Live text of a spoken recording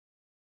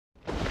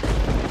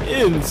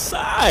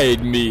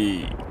inside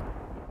me.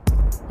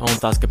 My own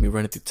thoughts got me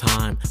running through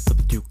time.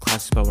 Flipping through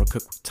classics, but I wanna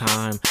cook with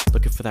time.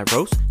 Looking for that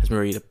roast, has me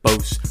ready to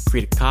boast.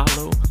 Free to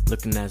Kahlo,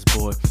 looking at his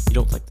boy. You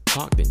don't like to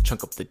talk, then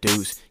chunk up the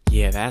deuce.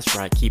 Yeah, that's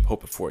right, keep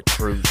hoping for a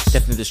truce.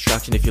 Definitely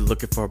distraction if you're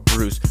looking for a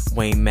bruise.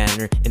 Wayne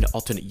Manor in the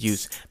alternate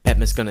use.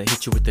 Batman's gonna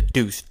hit you with the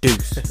deuce.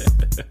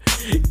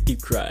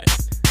 Keep crying.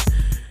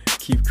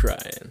 Keep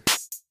crying.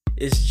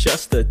 It's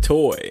just a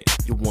toy.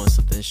 You want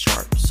something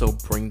sharp, so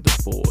bring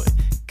the boy.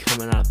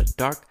 Coming out of the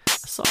dark,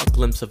 I saw a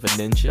glimpse of a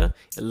ninja.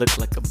 It looked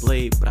like a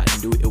blade, but I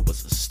knew it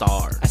was a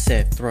star. I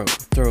said, throw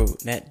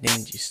that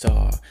ninja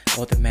star.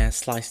 While the man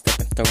sliced up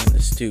and throw in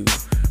the stew.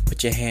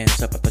 Put your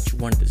hands up, I thought you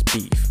wanted this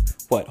beef.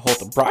 What, hold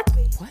the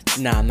broccoli? What?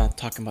 Nah, I'm not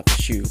talking about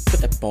the shoe. Put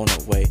that bone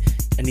away.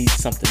 I need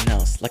something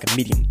else, like a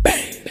medium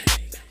bang.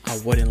 I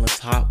wouldn't list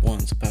hot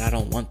ones, but I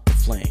don't want the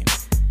flame.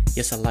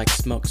 Yes, I like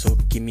smoke, so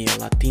give me a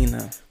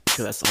Latina.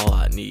 Cause that's all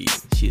I need.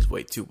 She is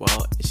way too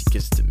wild and she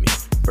gives it to me.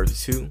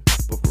 32,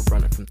 but we're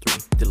running from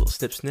 3. Did a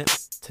little snip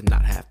to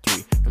not have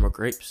 3. No more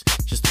grapes,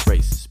 just a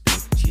race.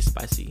 She's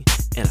spicy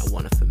and I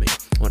want it for me.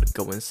 I want to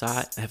go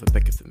inside and have her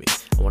beckon for me.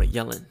 I want her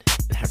yelling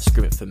and have her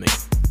screaming for me.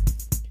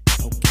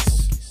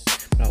 Focus.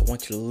 But I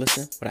want you to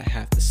listen what I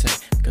have to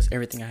say. Because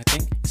everything I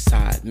think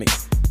inside me.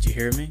 Did you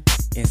hear me?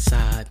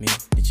 Inside me.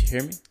 Did you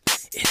hear me?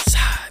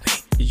 Inside me.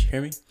 Did you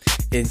hear me?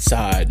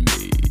 Inside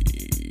me.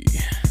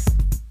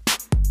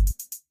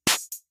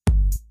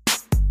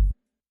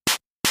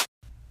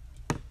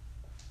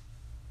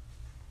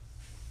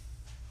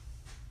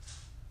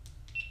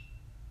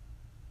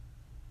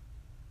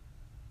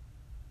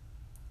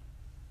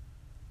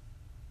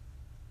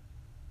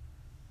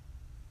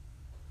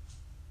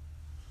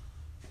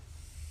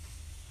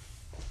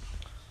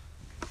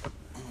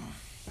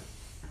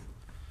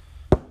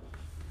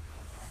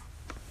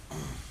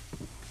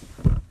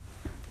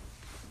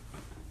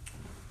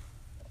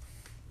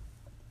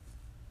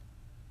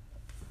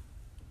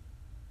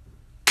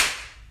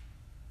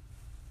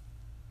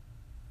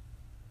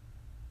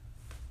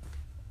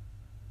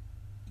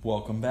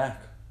 Welcome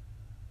back.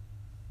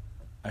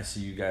 I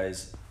see you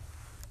guys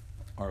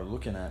are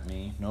looking at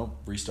me. Nope,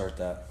 restart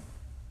that.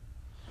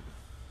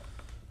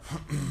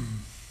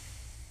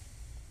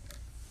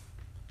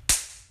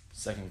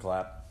 Second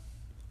clap.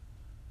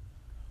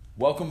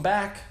 Welcome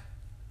back.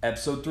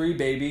 Episode 3,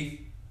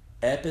 baby.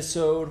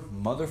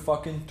 Episode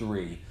motherfucking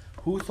 3.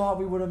 Who thought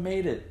we would have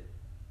made it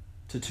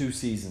to 2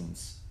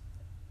 seasons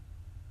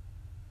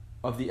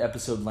of the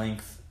episode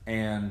length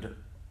and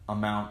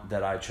amount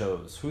that I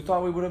chose? Who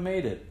thought we would have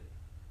made it?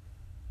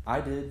 I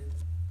did.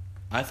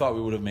 I thought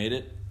we would have made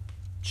it.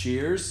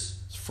 Cheers.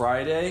 It's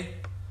Friday.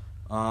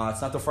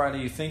 It's not the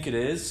Friday you think it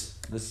is.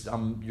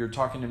 You're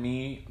talking to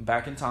me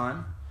back in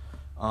time.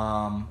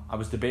 I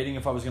was debating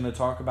if I was going to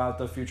talk about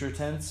the future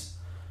tense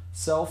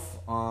self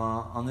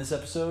on this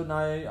episode, and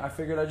I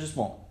figured I just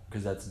won't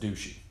because that's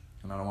douchey,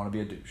 and I don't want to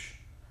be a douche.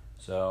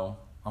 So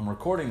I'm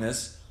recording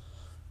this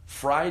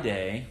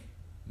Friday,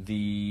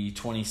 the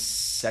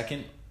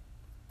 22nd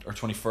or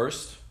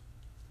 21st.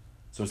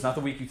 So it's not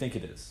the week you think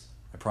it is.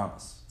 I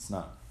promise. It's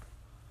not.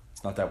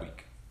 It's not that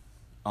week.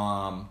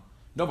 No,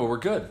 but we're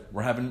good.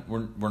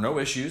 We're no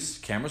issues.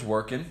 Camera's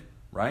working,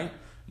 right?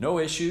 No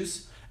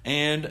issues.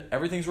 And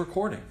everything's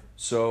recording.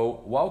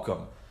 So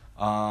welcome.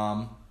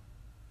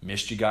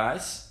 Missed you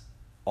guys.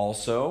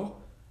 Also,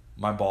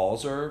 my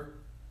balls are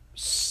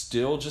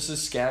still just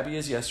as scabby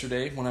as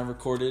yesterday when I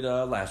recorded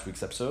last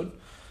week's episode.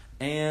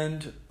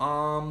 And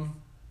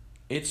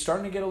it's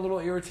starting to get a little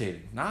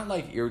irritating. Not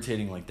like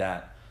irritating like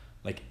that,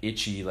 like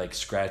itchy, like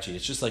scratchy.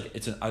 It's just like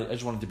I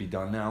just want it to be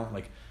done now.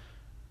 Like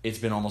it's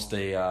been almost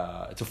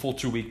it's a full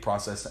 2-week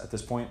process at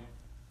this point,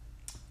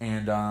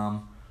 and I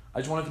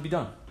just want it to be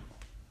done.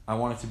 I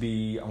want it to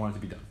be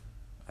done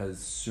as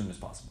soon as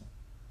possible.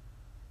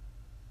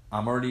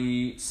 I'm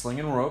already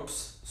slinging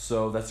ropes,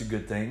 so that's a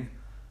good thing.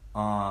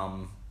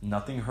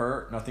 Nothing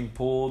hurt, nothing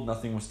pulled,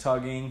 nothing was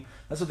tugging.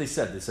 That's what they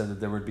said. They said that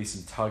there would be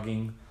some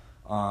tugging.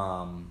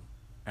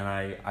 And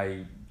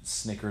I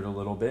snickered a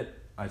little bit.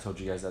 I told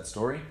you guys that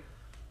story.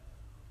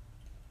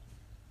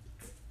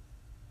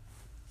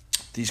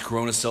 These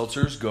Corona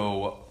seltzers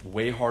go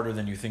way harder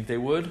than you think they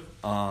would.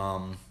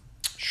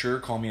 Sure,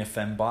 call me a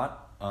fembot.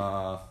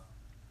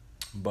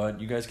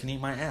 But you guys can eat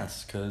my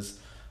ass because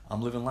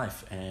I'm living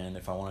life. And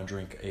if I want to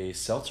drink a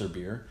seltzer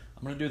beer,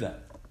 I'm going to do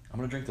that. I'm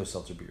going to drink those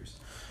seltzer beers.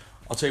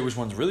 I'll tell you which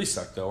ones really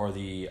suck, though, are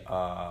the,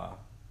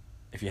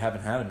 if you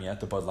haven't had them yet,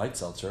 the Bud Light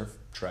seltzer.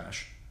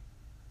 Trash.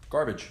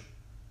 Garbage.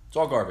 It's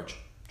all garbage.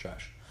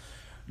 Trash.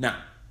 Now,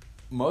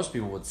 most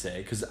people would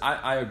say, because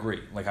I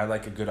agree, like I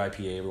like a good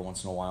IPA every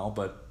once in a while,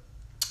 but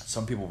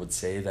some people would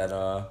say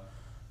that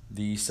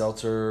the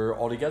seltzer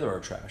altogether are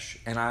trash.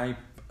 And I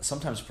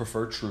sometimes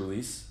prefer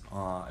Trulies.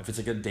 If it's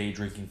like a day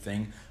drinking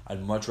thing,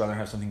 I'd much rather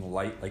have something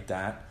light like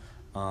that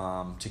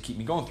to keep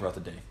me going throughout the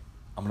day.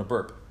 I'm going to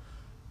burp.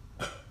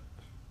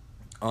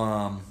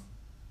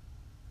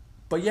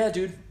 But yeah,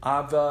 dude,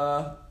 I've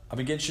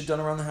been getting shit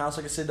done around the house,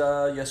 like I said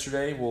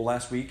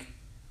last week,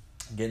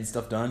 getting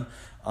stuff done.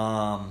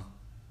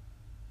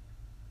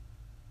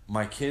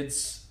 my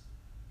kids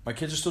are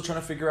still trying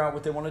to figure out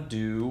what they want to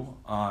do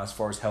as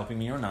far as helping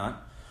me or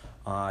not.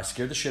 I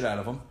scared the shit out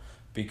of them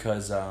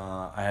because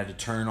I had to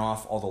turn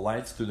off all the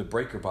lights through the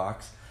breaker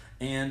box,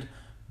 and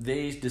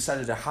they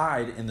decided to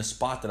hide in the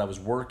spot that I was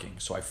working.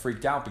 So I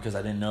freaked out because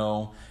I didn't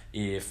know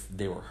if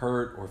they were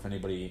hurt or if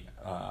anybody,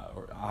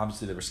 or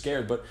obviously they were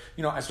scared. But,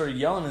 I started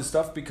yelling and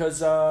stuff because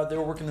they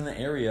were working in the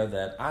area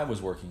that I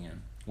was working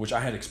in, which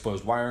I had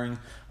exposed wiring.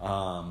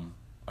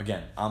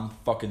 Again, I'm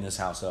fucking this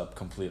house up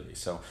completely.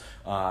 So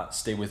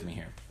stay with me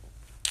here.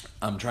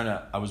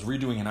 I was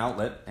redoing an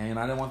outlet and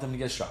I didn't want them to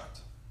get shocked,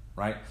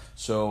 right?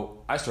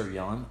 So I started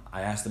yelling.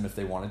 I asked them if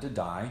they wanted to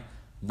die.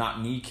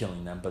 Not me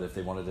killing them, but if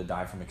they wanted to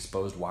die from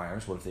exposed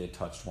wires. What if they had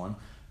touched one?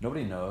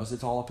 Nobody knows.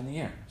 It's all up in the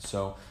air.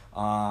 So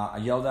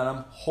I yelled at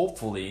them.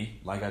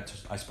 Hopefully, like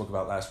I spoke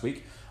about last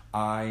week,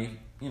 I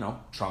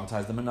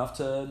traumatized them enough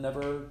to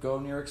never go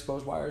near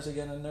exposed wires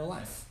again in their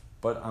life.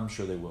 But I'm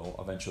sure they will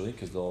eventually,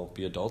 because they'll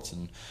be adults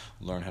and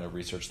learn how to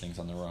research things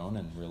on their own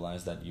and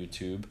realize that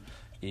YouTube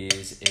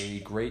is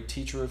a great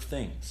teacher of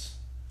things,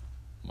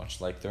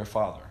 much like their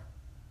father,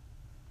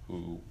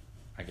 who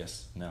I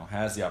guess now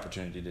has the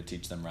opportunity to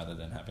teach them rather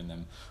than having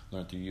them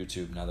learn through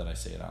YouTube, now that I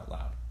say it out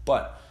loud.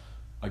 But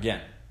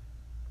again,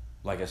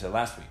 like I said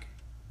last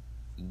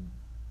week,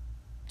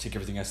 take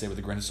everything I say with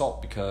a grain of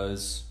salt,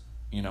 because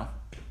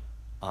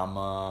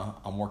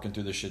I'm working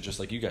through this shit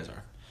just like you guys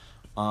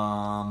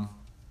are.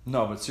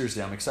 No, but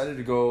seriously, I'm excited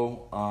to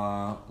go.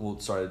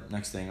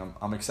 Next thing,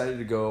 I'm excited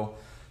to go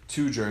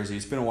to Jersey.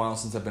 It's been a while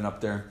since I've been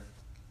up there.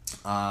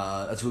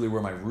 That's really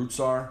where my roots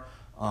are.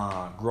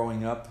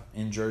 Growing up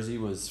in Jersey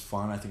was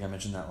fun. I think I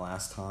mentioned that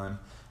last time.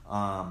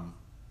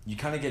 You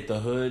kind of get the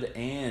hood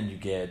and you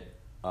get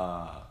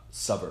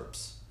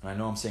suburbs. And I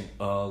know I'm saying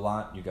a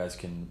lot. You guys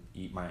can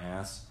eat my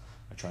ass.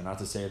 I try not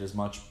to say it as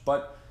much,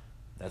 but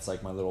that's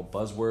like my little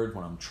buzzword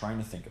when I'm trying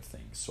to think of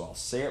things. So I'll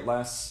say it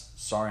less.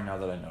 Sorry now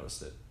that I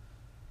noticed it.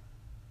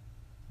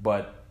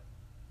 But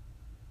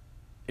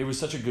it was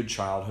such a good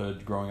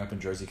childhood growing up in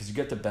Jersey because you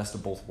get the best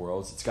of both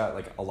worlds. It's got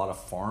like a lot of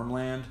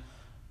farmland.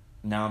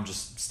 Now I'm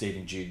just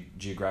stating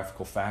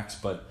geographical facts,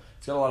 but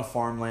it's got a lot of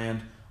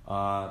farmland.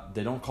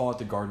 They don't call it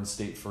the Garden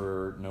State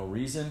for no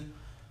reason.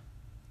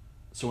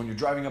 So when you're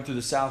driving up through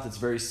the south, it's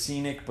very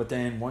scenic, but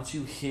then once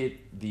you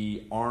hit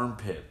the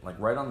armpit, like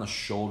right on the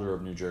shoulder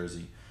of New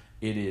Jersey,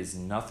 it is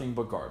nothing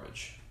but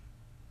garbage.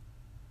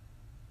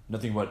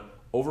 Nothing but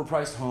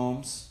overpriced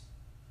homes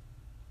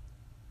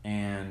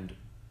and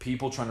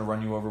people trying to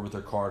run you over with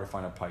their car to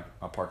find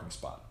a parking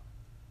spot.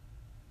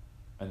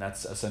 And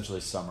that's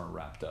essentially summer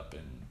wrapped up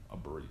in a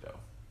burrito.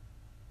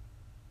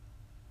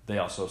 They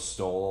also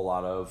stole a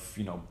lot of,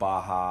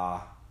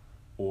 Baja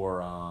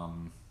or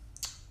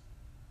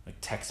like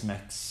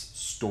Tex-Mex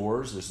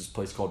stores. There's this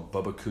place called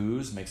Bubba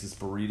Coos, makes this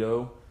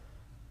burrito.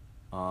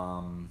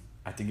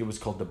 I think it was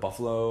called the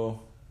Buffalo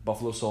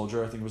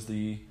Soldier. I think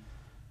it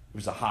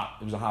was a hot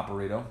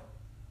burrito.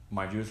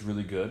 Mind you, it's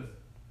really good.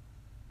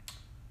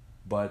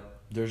 But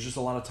there's just a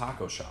lot of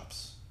taco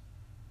shops.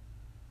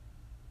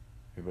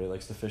 Everybody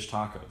likes the fish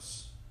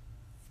tacos.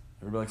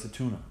 Everybody likes the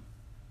tuna.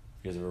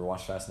 You guys ever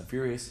watch Fast and the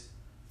Furious?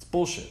 It's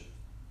bullshit.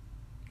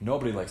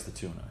 Nobody likes the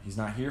tuna. He's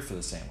not here for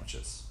the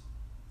sandwiches.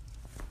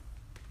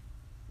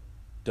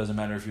 Doesn't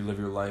matter if you live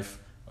your life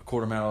a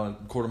quarter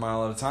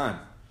mile at a time.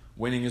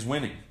 Winning is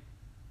winning.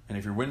 And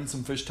if you're winning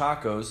some fish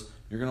tacos,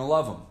 you're going to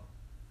love them.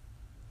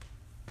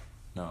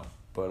 No.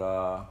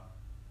 But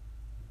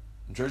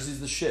Jersey's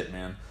the shit,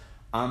 man.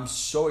 I'm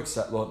so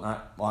excited.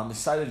 I'm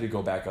excited to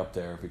go back up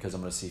there because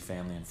I'm going to see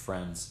family and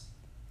friends.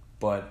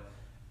 But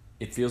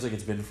it feels like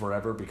it's been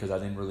forever because I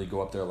didn't really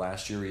go up there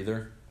last year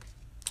either.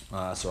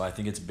 So I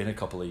think it's been a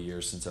couple of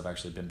years since I've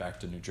actually been back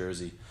to New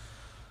Jersey.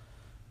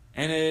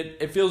 And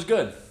it feels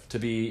good to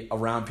be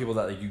around people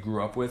that you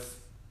grew up with.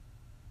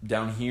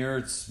 Down here,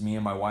 it's me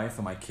and my wife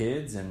and my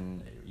kids,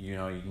 and you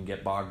can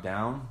get bogged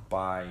down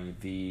by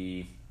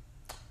the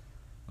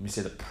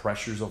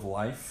pressures of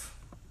life,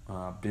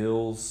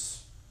 bills,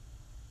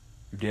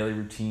 your daily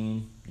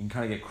routine. You can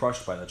kind of get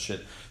crushed by that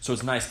shit. So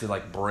it's nice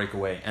to break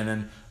away. And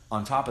then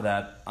on top of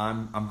that,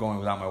 I'm going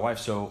without my wife,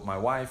 so my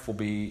wife will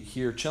be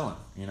here chilling.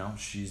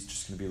 She's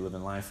just gonna be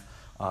living life,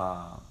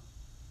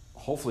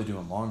 hopefully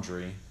doing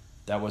laundry.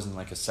 That wasn't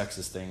like a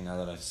sexist thing. Now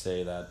that I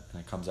say that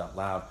and it comes out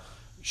loud,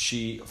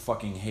 she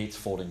fucking hates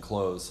folding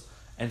clothes,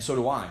 and so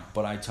do I.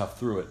 But I tough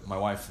through it. My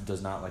wife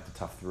does not like to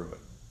tough through it.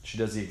 She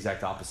does the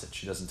exact opposite.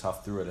 She doesn't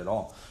tough through it at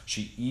all.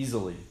 She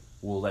easily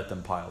will let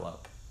them pile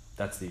up.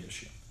 That's the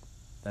issue.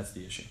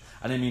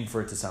 I didn't mean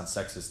for it to sound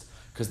sexist,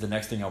 because the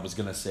next thing I was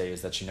gonna say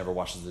is that she never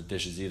washes the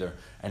dishes either,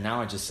 and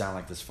now I just sound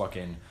like this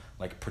fucking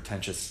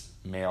pretentious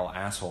male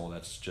asshole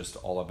that's just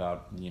all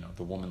about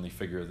the womanly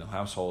figure of the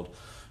household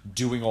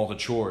doing all the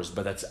chores.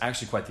 But that's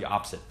actually quite the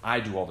opposite.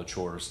 I do all the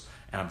chores,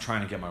 and I'm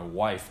trying to get my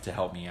wife to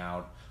help me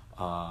out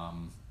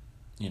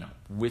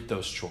with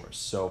those chores.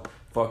 So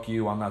fuck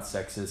you, I'm not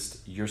sexist,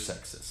 you're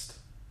sexist.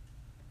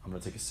 I'm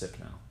gonna take a sip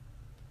now.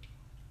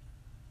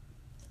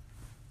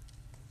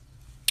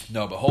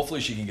 No, but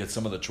hopefully she can get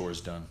some of the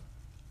chores done.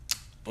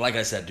 like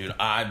I said, dude,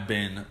 I've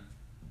been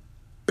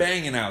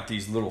banging out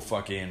these little,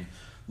 like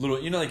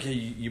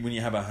when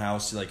you have a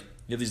house, like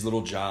you have these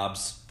little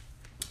jobs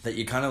that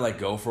you kind of like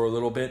go for a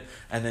little bit,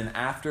 and then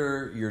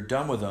after you're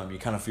done with them, you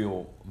kind of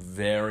feel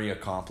very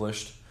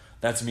accomplished.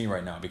 That's me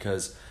right now,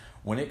 because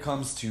when it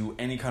comes to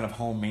any kind of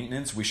home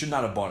maintenance, we should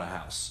not have bought a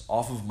house.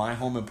 Off of my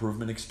home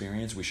improvement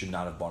experience, we should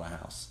not have bought a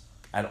house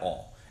at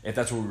all. If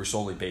that's what we were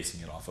solely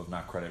basing it off of,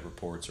 not credit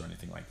reports or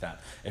anything like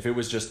that. If it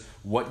was just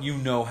what you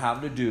know how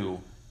to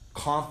do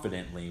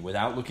confidently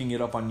without looking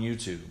it up on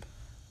YouTube,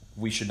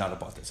 we should not have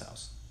bought this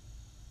house.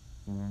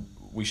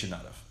 We should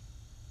not have.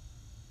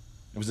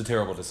 It was a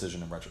terrible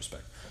decision in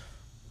retrospect.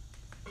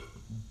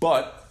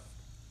 But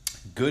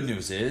good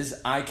news is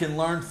I can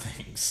learn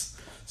things.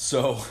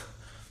 So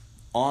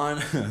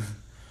on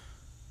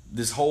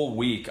this whole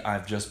week,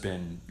 I've just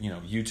been,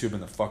 YouTubing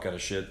the fuck out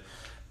of shit.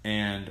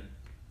 And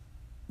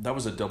that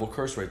was a double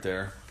curse right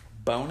there.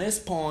 Bonus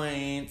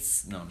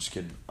points. No, I'm just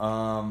kidding.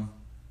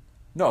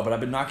 No, but I've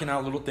been knocking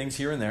out little things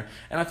here and there,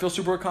 and I feel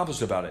super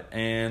accomplished about it.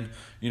 And,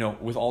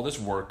 with all this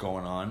work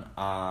going on,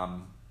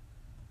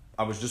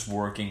 I was just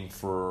working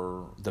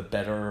for the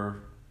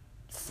better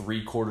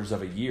 3/4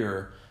 of a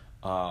year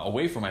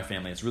away from my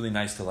family. It's really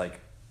nice to, like,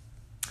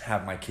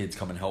 have my kids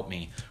come and help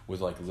me with,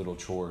 like, little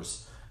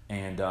chores.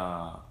 And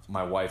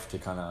my wife to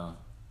kind of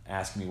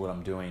ask me what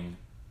I'm doing.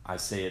 I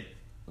say it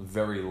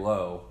very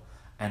low,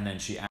 and then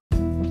she asks.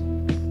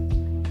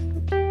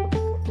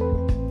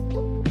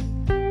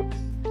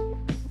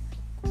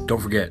 Don't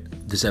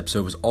forget, this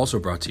episode was also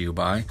brought to you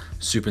by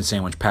Soup and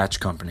Sandwich Patch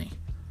Company.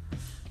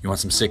 You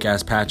want some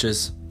sick-ass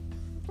patches?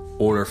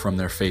 Order from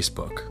their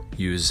Facebook.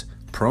 Use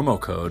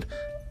promo code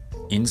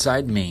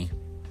INSIDEME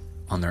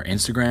on their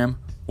Instagram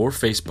or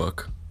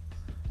Facebook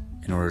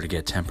in order to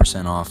get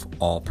 10% off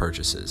all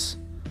purchases.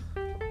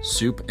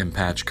 Soup and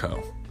Patch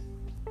Co.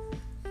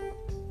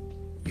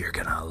 You're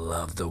gonna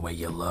love the way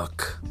you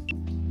look.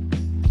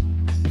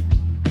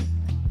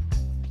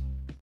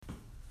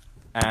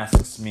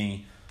 Asks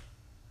me,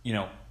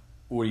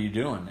 what are you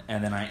doing?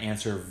 And then I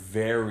answer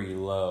very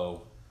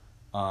low,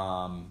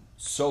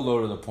 so low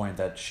to the point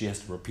that she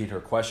has to repeat her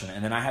question.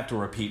 And then I have to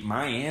repeat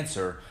my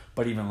answer,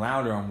 but even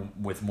louder and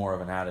with more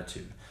of an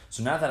attitude.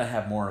 So now that I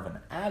have more of an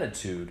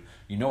attitude,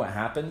 you know what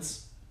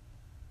happens?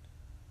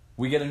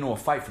 We get into a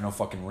fight for no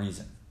fucking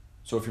reason.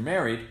 So if you're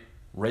married,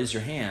 raise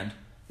your hand,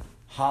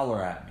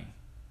 holler at me,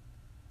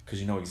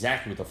 because you know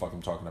exactly what the fuck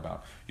I'm talking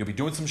about. You'll be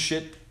doing some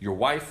shit, your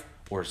wife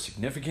or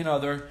significant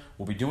other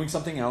will be doing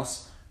something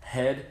else.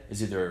 Head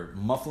is either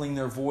muffling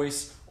their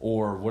voice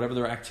or whatever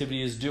their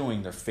activity is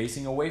doing, they're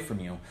facing away from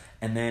you.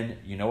 And then,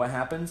 you know what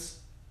happens?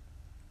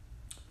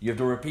 You have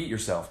to repeat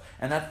yourself.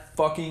 And that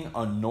fucking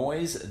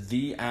annoys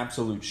the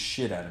absolute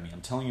shit out of me.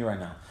 I'm telling you right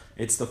now.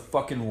 It's the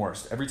fucking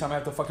worst. Every time I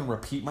have to fucking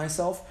repeat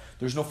myself,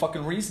 there's no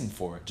fucking reason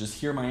for it. Just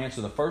hear my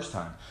answer the first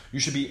time. You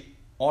should be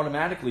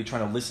automatically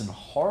trying to listen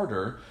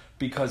harder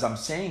because I'm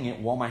saying it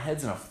while my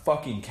head's in a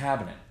fucking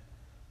cabinet.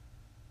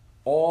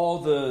 All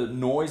the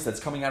noise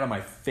that's coming out of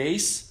my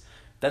face,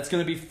 that's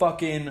going to be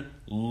fucking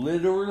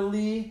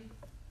literally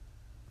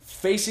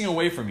facing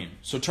away from you.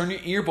 So turn your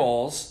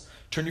earballs,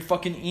 turn your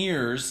fucking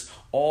ears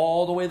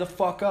all the way the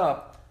fuck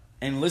up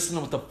and listen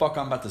to what the fuck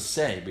I'm about to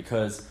say,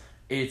 because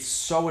it's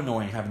so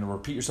annoying having to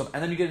repeat yourself.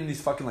 And then you get in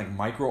these fucking like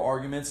micro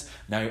arguments.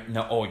 Now,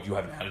 oh, you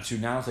have an attitude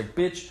now. It's like,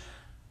 bitch,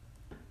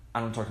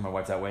 I don't talk to my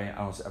wife that way. I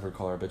don't ever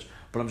call her a bitch.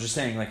 But I'm just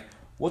saying, like,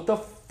 what the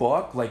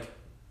fuck? Like,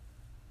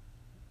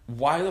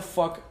 why the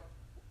fuck?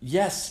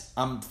 Yes,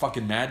 I'm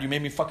fucking mad. You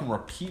made me fucking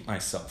repeat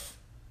myself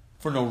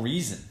for no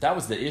reason. That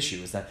was the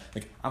issue, is that,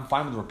 like, I'm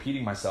fine with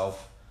repeating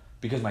myself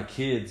because my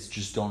kids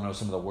just don't know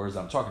some of the words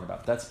I'm talking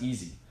about. That's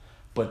easy.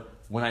 But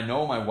when I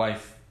know my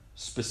wife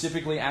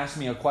specifically asked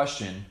me a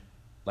question,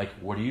 like,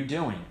 what are you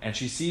doing? And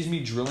she sees me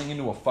drilling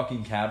into a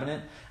fucking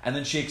cabinet, and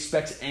then she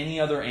expects any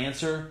other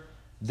answer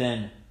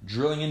than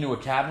drilling into a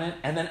cabinet,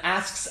 and then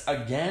asks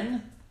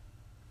again,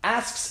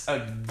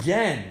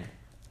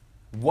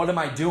 what am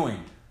I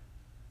doing?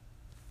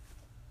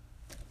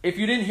 If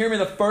you didn't hear me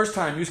the first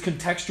time, use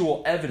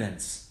contextual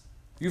evidence.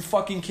 You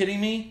fucking kidding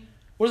me?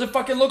 What does it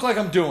fucking look like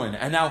I'm doing?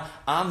 And now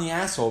I'm the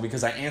asshole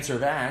because I answer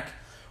back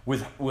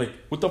with,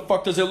 what the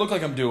fuck does it look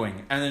like I'm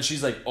doing? And then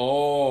she's like,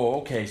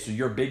 oh, okay, so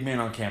you're a big man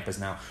on campus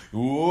now.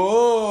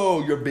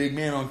 Whoa, you're a big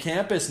man on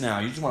campus now.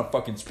 You just want to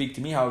fucking speak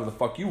to me however the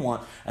fuck you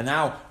want. And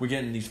now we're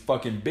getting these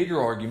fucking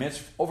bigger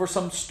arguments over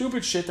some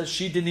stupid shit that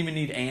she didn't even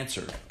need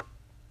answered.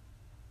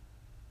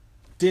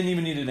 Didn't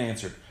even need it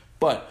answered.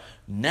 But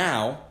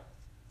now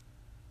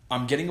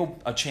I'm getting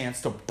a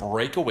chance to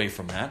break away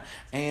from that,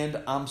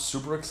 and I'm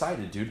super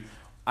excited, dude.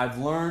 I've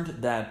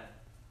learned that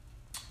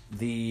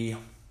the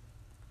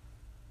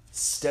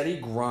steady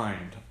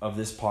grind of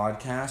this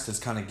podcast has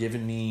kind of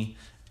given me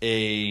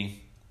a...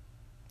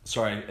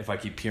 Sorry if I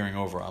keep peering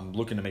over. I'm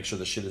looking to make sure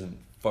the shit isn't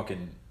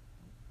fucking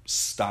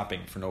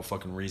stopping for no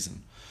fucking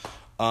reason.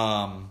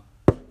 No,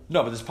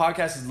 but this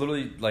podcast is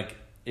literally, like,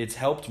 it's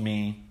helped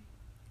me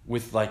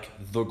with, like,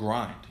 the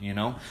grind, you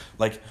know?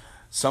 Like,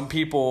 some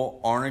people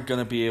aren't going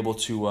to be able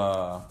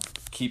to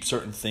keep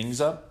certain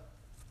things up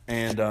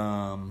And,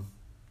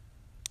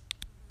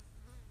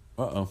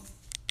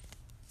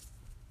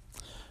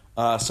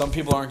 some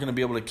people aren't going to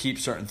be able to keep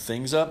certain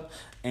things up.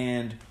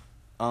 And,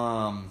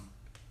 why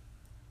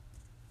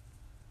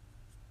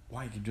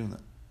you keep doing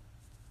that?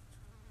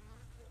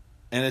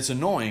 And it's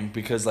annoying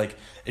because, like,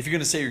 if you're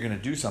going to say you're going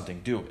to do something,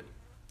 do it.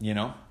 You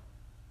know?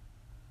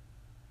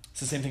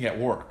 It's the same thing at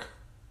work.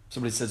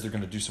 Somebody says they're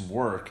going to do some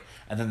work,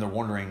 and then they're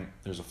wondering,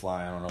 there's a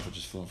fly, I don't know if it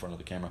just flew in front of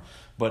the camera.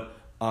 But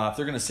if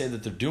they're going to say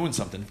that they're doing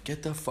something,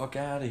 get the fuck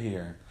out of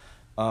here.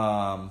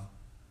 Then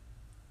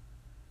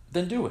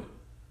do it.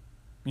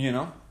 You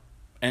know?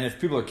 And if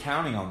people are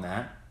counting on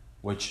that,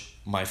 which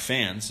my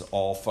fans,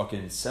 all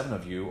fucking 7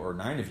 of you, or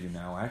 9 of you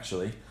now,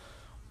 actually,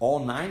 all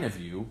 9 of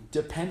you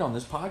depend on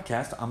this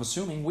podcast, I'm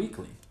assuming,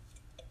 weekly.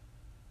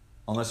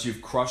 Unless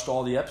you've crushed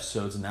all the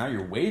episodes and now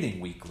you're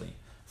waiting weekly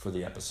for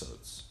the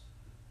episodes.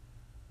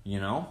 You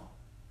know?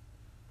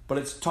 But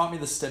it's taught me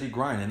the steady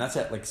grind. And that's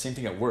like same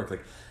thing at work.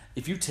 Like,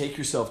 if you take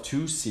yourself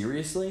too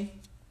seriously,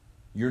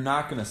 you're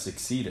not going to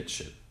succeed at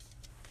shit.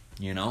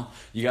 You know?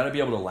 You got to be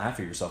able to laugh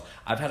at yourself.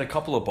 I've had a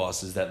couple of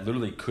bosses that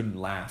literally couldn't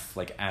laugh,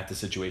 like, at the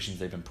situations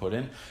they've been put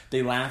in.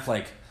 They laugh,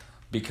 like,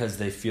 because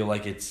they feel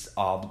like it's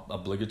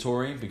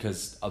obligatory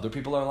because other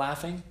people are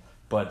laughing,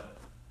 but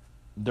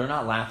they're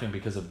not laughing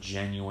because of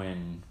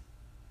genuine,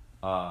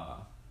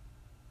 either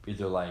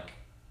like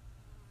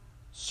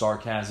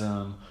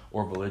sarcasm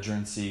or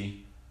belligerency.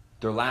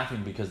 They're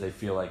laughing because they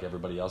feel like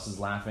everybody else is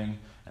laughing,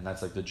 and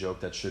that's like the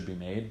joke that should be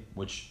made,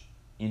 which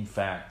in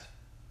fact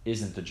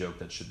isn't the joke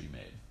that should be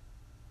made.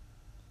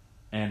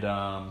 And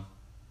I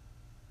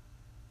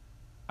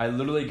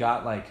literally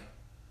got like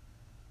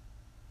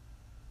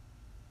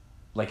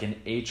an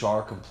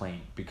HR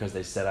complaint because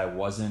they said I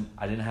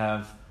didn't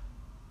have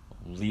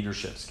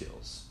leadership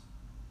skills.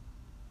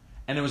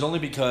 And it was only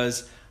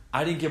because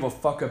I didn't give a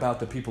fuck about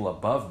the people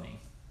above me.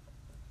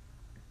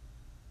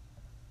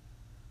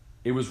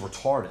 It was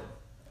retarded.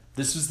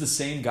 This was the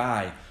same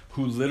guy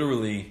who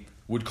literally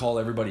would call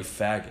everybody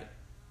faggot.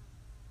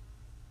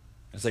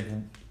 It's like,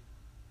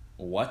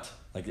 what?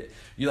 Like,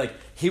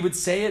 he would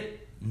say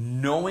it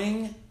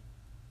knowing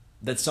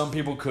that some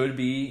people could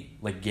be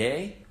like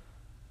gay,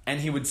 and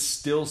he would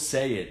still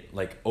say it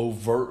like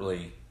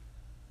overtly,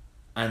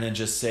 and then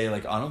just say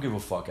like, I don't give a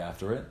fuck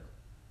after it.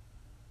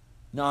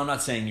 No, I'm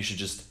not saying you should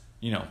just,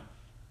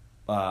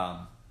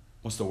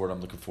 what's the word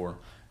I'm looking for?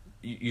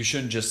 You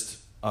shouldn't just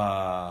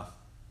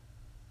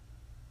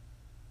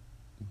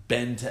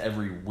bend to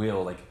every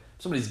will. Like,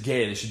 if somebody's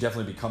gay, they should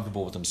definitely be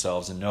comfortable with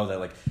themselves and know that,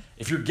 like,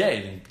 if you're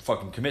gay, then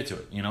fucking commit to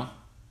it, you know?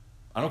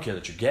 I don't care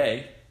that you're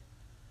gay,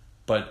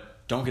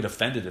 but don't get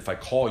offended if I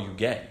call you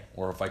gay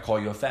or if I call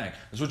you a fag.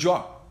 That's what you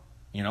are,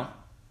 you know?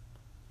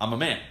 I'm a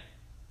man.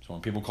 So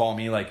when people call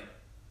me like,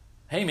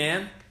 hey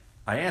man,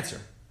 I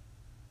answer.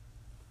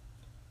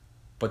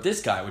 But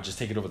this guy would just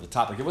take it over the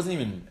top. Like,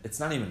 it's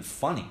not even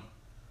funny.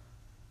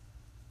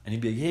 And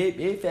he'd be like,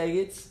 hey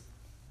faggots.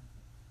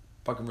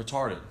 Fucking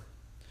retarded.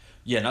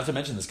 Yeah, not to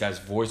mention this guy's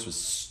voice was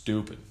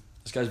stupid.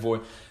 This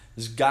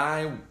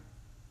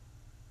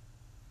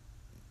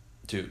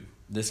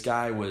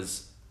guy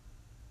was,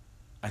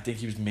 I think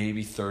he was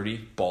maybe 30,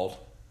 bald,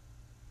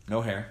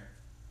 no hair.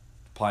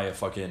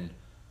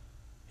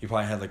 He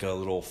probably had like a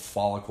little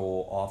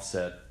follicle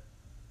offset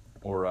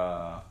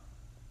or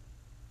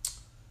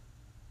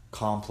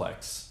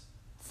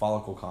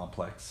follicle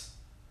complex.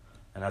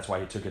 And that's why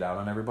he took it out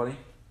on everybody.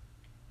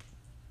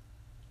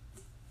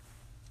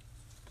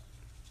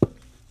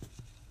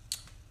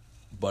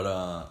 But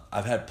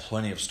I've had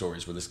plenty of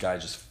stories where this guy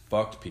just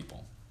fucked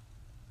people.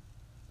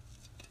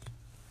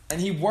 And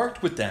he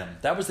worked with them.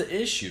 That was the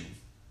issue.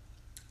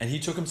 And he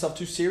took himself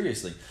too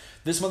seriously.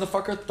 This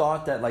motherfucker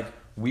thought that, like,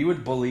 we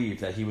would believe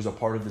that he was a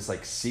part of this,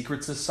 like,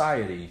 secret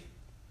society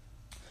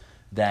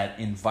that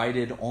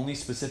invited only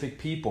specific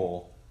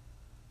people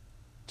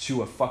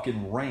to a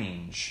fucking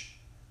range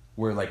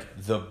where, like,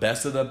 the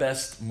best of the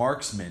best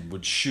marksmen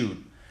would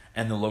shoot,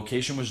 and the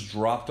location was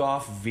dropped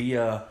off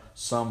via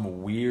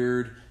some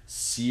weird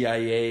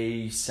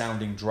CIA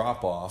sounding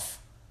drop off,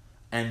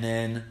 and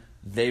then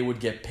they would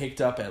get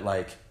picked up at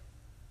like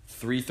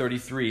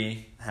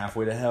 3:33,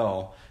 halfway to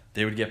hell.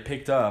 They would get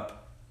picked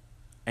up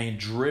and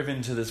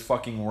driven to this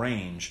fucking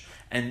range,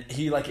 and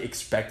he like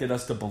expected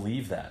us to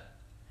believe that.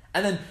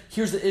 And then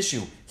here's the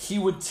issue: he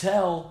would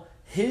tell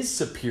his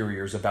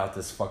superiors about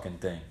this fucking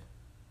thing.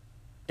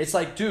 It's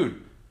like,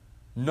 dude,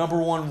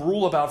 number one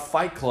rule about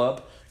Fight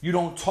Club: you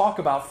don't talk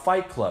about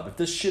Fight Club. If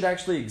this shit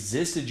actually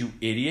existed, you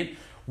idiot,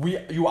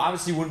 you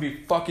obviously wouldn't be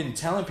fucking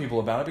telling people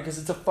about it because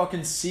it's a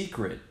fucking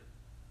secret.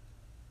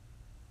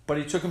 But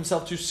he took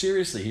himself too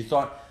seriously. He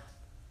thought,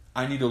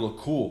 I need to look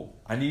cool.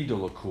 I need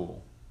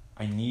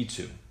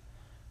to.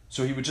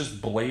 So he would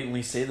just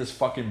blatantly say this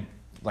fucking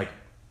like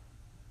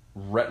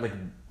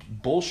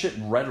bullshit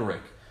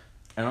rhetoric.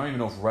 And I don't even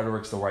know if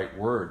rhetoric's the right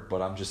word,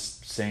 but I'm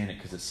just saying it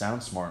because it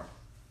sounds smart.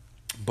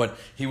 But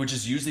he would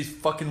just use these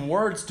fucking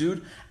words,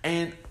 dude,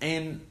 and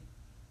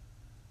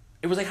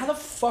it was like, how the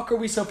fuck are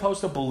we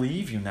supposed to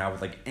believe you now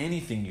with like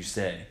anything you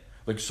say?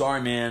 Like,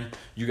 sorry, man,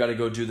 you got to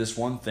go do this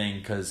one thing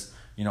because,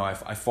 you know, I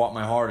fought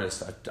my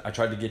hardest. I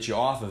tried to get you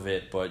off of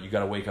it, but you got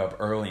to wake up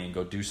early and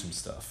go do some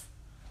stuff.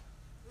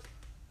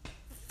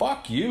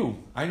 Fuck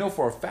you. I know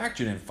for a fact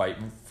you didn't fight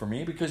for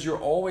me because you're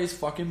always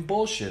fucking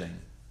bullshitting.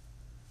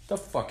 The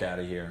fuck out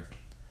of here.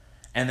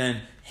 And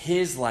then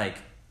his, like,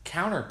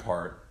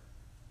 counterpart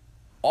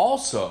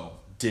also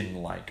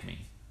didn't like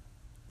me.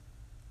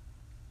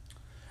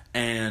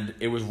 And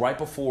it was right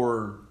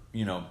before,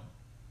 you know,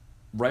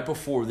 right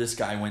before this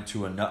guy went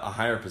to a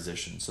higher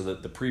position. So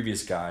that the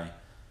previous guy,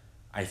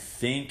 I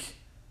think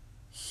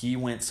he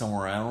went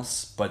somewhere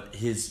else, but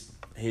his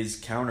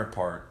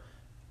counterpart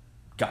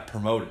got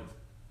promoted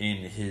in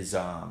his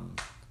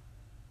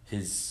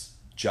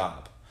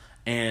job.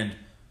 And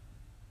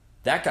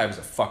that guy was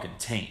a fucking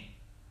taint.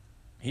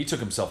 He took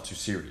himself too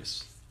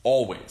serious.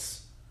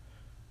 Always.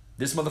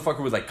 This motherfucker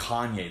would like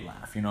Kanye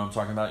laugh. You know what I'm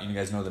talking about? You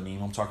guys know the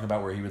meme I'm talking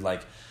about where he would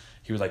like,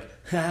 ha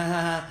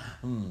ha ha,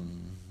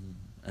 and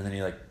then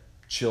he like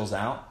chills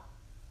out.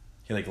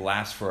 He like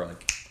laughs for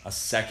like a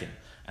second,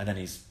 and then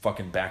he's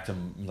fucking back to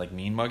like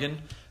mean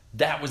mugging.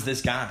 That was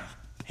this guy.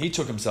 He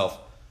took himself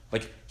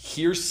like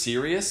here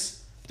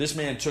serious. This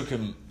man took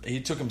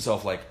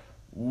himself like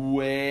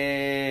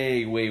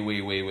way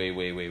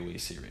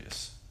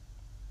serious.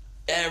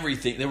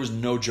 Everything. There was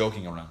no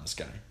joking around this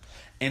guy.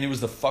 And it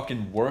was the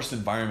fucking worst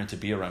environment to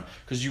be around.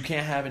 Because you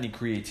can't have any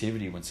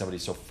creativity when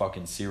somebody's so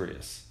fucking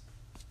serious.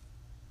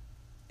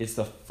 It's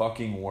the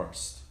fucking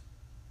worst.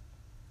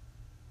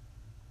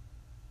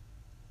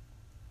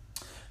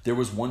 There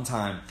was one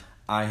time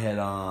I had,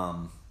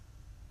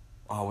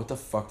 what the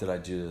fuck did I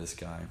do to this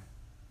guy?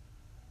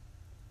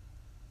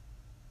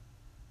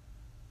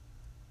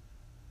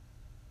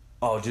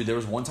 Oh, dude, there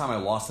was one time I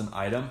lost an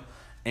item.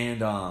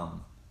 And, I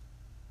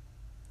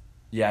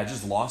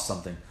just lost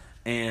something.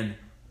 And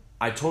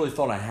I totally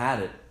thought I had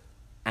it,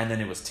 and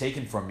then it was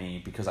taken from me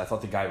because I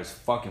thought the guy was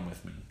fucking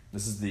with me.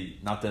 This is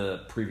not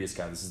the previous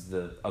guy. This is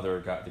the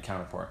other guy, the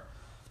counterpart.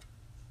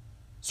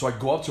 So I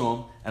go up to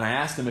him and I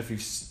asked him if he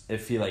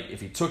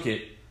took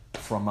it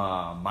from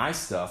my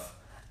stuff,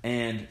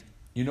 and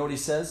you know what he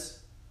says?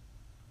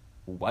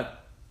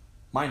 What?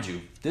 Mind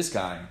you, this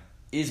guy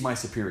is my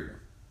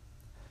superior.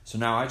 So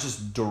now I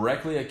just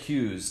directly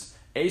accused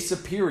a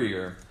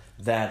superior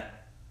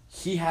that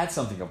he had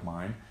something of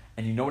mine,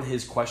 and you know what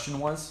his question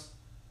was?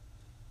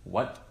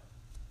 What?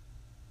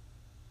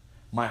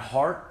 My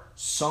heart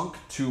sunk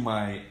to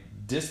my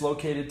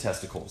dislocated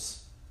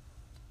testicles.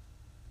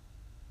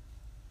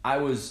 I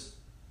was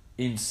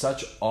in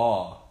such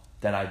awe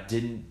that I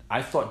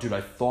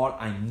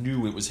thought I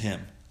knew it was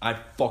him. I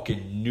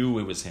fucking knew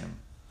it was him.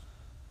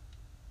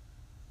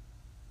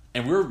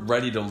 And we're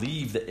ready to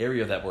leave the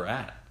area that we're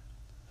at.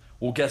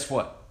 Well, guess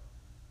what?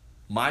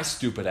 My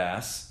stupid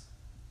ass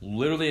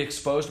literally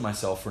exposed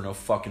myself for no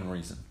fucking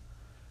reason.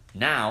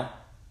 Now,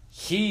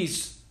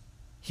 he's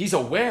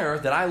aware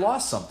that I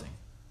lost something.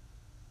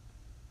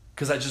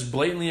 Because I just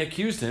blatantly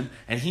accused him,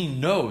 and he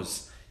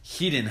knows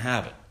he didn't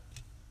have it.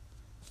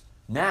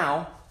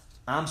 Now,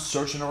 I'm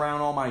searching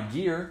around all my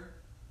gear,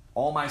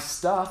 all my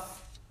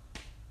stuff,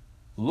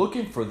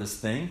 looking for this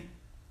thing,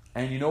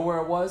 and you know where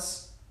it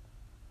was?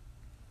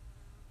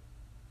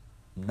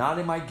 Not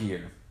in my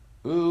gear.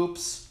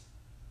 Oops.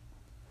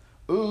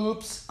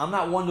 I'm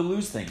not one to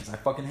lose things. I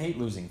fucking hate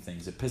losing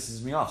things. It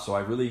pisses me off, so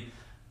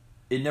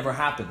it never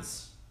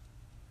happens.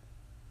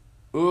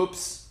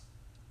 Oops.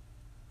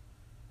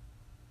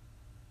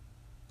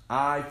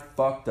 I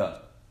fucked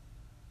up.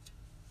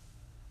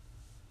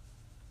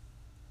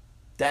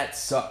 That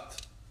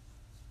sucked.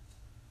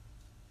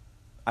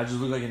 I just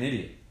looked like an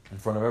idiot in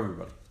front of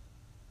everybody.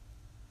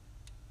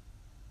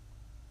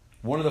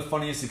 One of the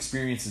funniest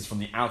experiences from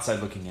the outside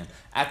looking in.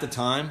 At the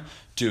time,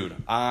 dude,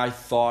 I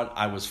thought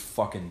I was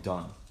fucking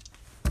done.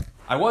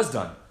 I was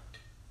done.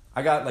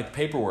 I got like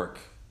paperwork.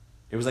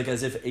 It was like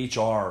as if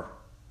HR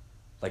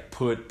like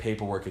put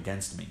paperwork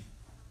against me,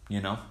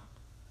 you know?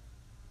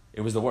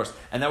 It was the worst.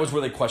 And that was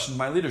where they questioned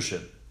my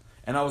leadership.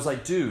 And I was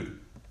like, dude,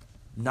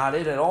 not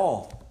it at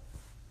all.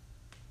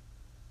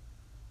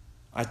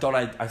 I thought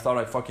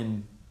I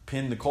fucking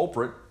pinned the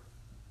culprit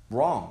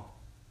wrong.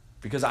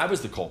 Because I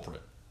was the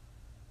culprit.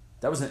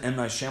 That was an M.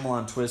 Night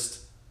Shyamalan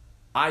twist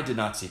I did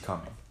not see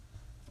coming.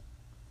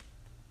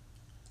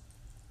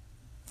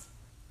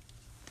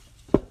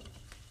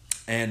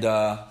 And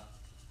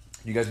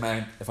you guys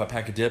mind if I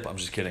pack a dip? I'm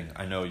just kidding.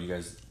 I know you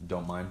guys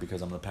don't mind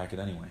because I'm going to pack it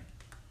anyway.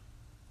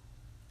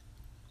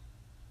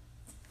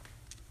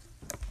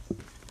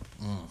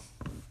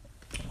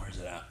 Where's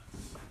it at?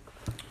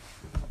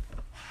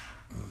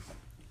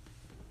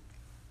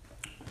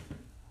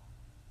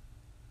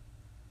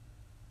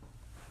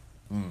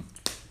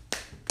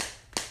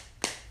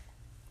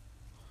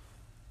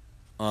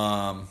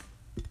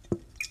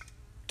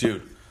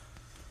 Dude,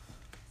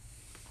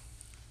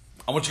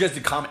 I want you guys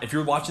to comment. If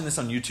you're watching this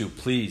on YouTube,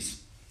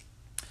 please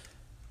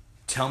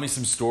tell me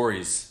some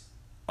stories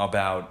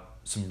about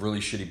some really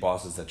shitty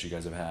bosses that you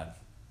guys have had.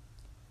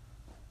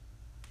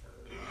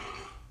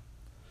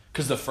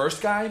 Because the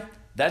first guy,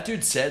 that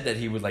dude said that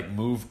he would like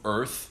move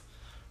Earth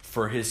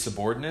for his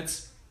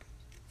subordinates,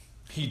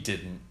 he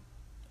didn't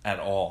at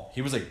all.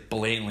 He was like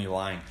blatantly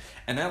lying.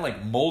 And that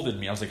like molded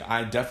me. I was like,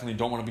 I definitely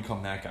don't want to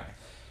become that guy.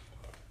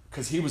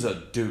 Because he was a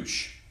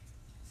douche.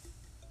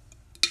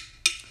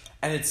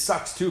 And it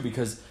sucks too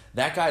because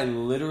that guy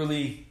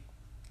literally,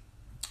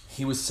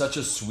 he was such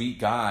a sweet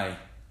guy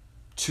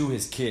to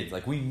his kid.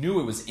 Like, we knew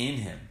it was in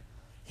him.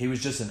 He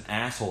was just an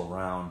asshole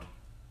around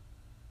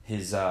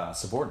his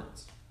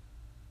subordinates.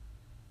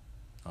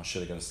 Oh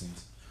shit, I gotta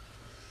sneeze.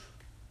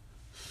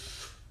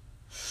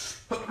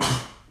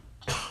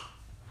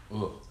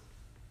 Ugh.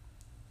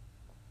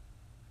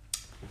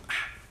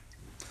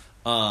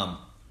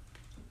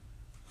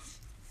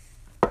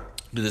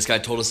 Dude, this guy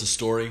told us a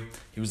story.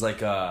 He was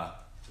like,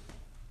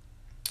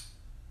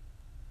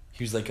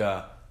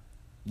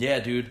 yeah,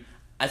 dude,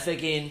 I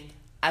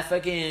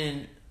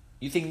fucking,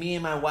 you think me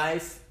and my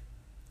wife,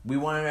 we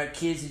wanted our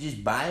kids to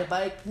just buy a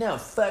bike? No,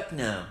 fuck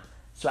no.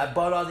 So I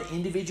bought all the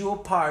individual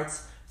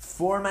parts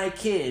for my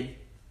kid,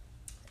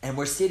 and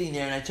we're sitting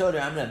there, and I told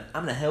her I'm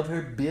gonna help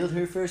her build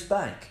her first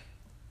bike.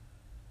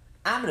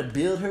 I'm gonna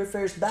build her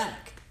first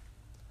bike.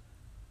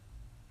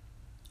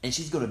 And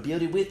she's gonna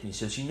build it with me,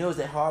 so she knows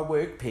that hard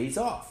work pays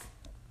off.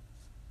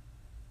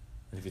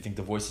 And if you think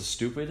the voice is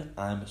stupid,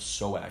 I'm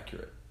so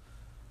accurate.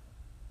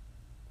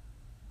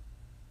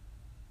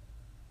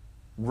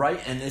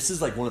 Right, and this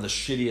is like one of the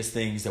shittiest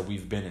things that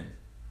we've been in.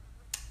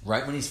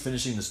 Right when he's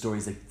finishing the story,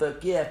 he's like,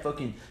 fuck yeah, I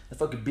fucking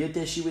built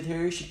that shit with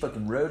her, she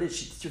fucking rode it,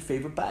 it's her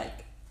favorite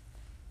bike.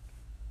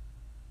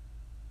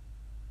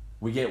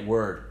 We get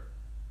word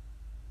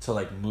to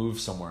like move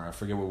somewhere, I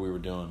forget what we were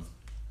doing.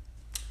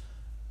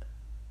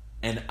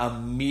 And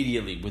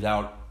immediately,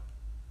 without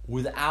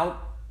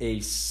a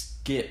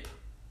skip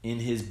in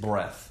his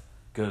breath,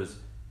 goes,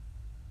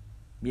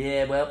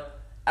 yeah, well,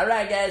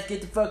 alright guys,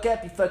 get the fuck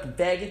up, you fucking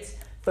faggots.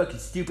 Fucking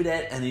stupid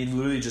at, and he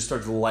literally just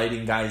starts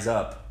lighting guys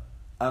up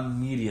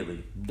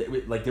immediately.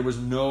 Like, there was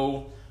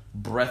no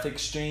breath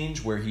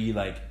exchange where he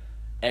like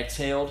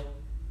exhaled.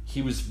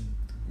 He was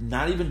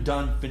not even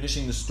done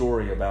finishing the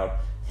story about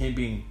him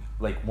being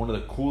like one of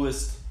the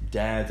coolest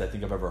dads I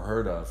think I've ever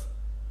heard of,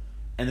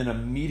 and then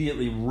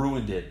immediately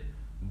ruined it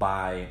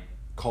by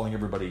calling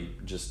everybody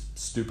just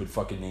stupid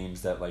fucking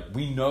names that like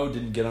we know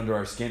didn't get under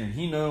our skin, and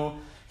he knew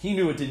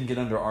it didn't get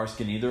under our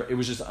skin either. It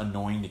was just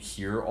annoying to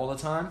hear all the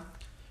time.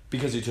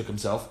 Because he took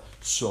himself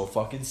so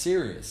fucking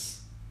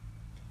serious.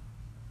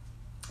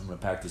 I'm gonna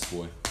pack this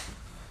boy.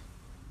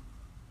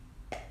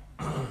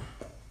 I'm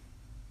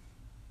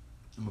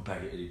gonna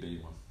pack an itty bitty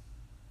one.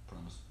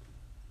 Promise.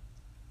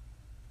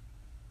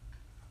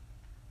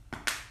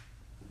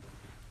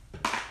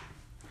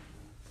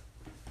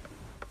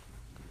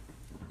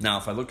 Now,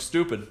 if I look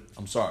stupid,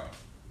 I'm sorry.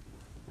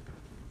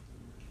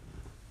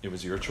 It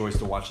was your choice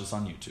to watch this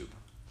on YouTube.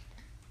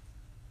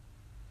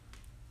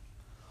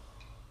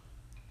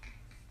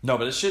 No,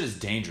 but this shit is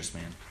dangerous,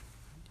 man.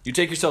 You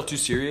take yourself too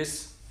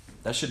serious,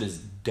 that shit is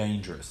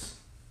dangerous.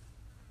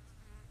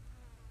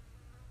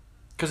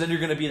 Because then you're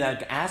going to be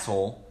that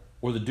asshole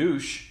or the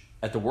douche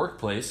at the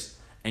workplace,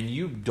 and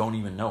you don't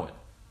even know it.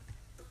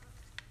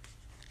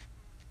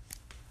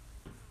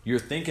 You're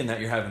thinking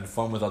that you're having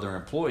fun with other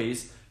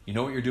employees. You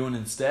know what you're doing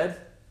instead?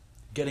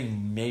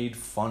 Getting made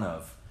fun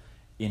of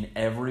in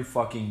every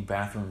fucking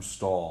bathroom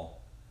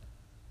stall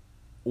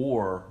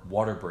or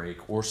water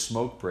break or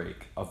smoke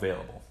break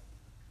available.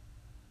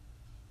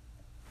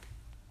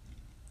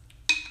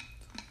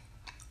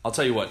 I'll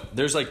tell you what,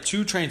 there's like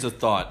two trains of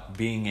thought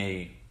being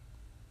a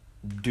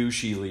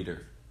douchey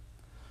leader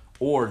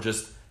or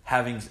just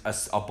having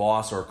a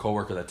boss or a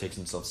coworker that takes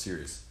himself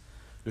serious.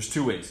 There's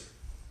two ways.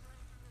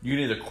 You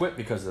can either quit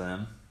because of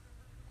them,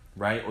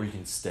 right? Or you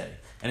can stay.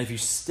 And if you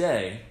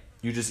stay,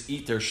 you just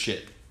eat their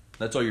shit.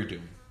 That's all you're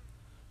doing.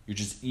 You're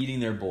just eating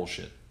their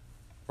bullshit,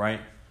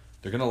 right?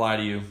 They're going to lie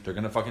to you. They're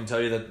going to fucking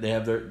tell you that they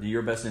have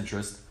your best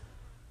interest.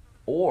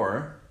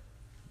 Or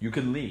you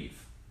can leave.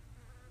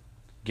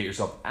 Get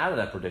yourself out of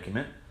that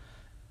predicament,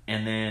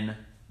 and then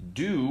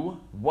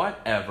do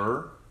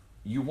whatever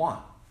you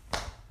want. You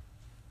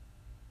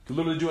can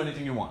literally do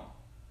anything you want.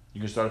 You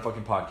can start a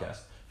fucking podcast.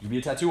 You can be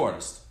a tattoo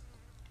artist.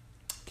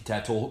 You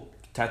can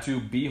tattoo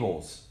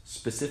beeholes,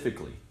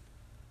 specifically.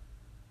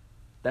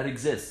 That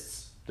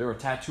exists. There are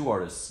tattoo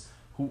artists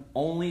who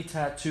only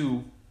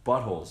tattoo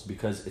buttholes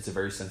because it's a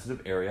very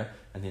sensitive area,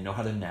 and they know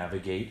how to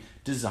navigate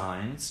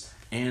designs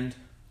and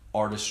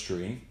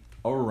artistry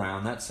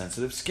around that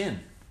sensitive skin.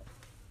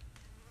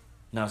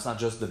 Now, it's not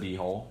just the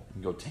beehole. You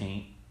can go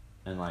taint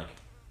and, like,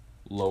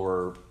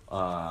 lower,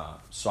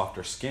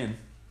 softer skin.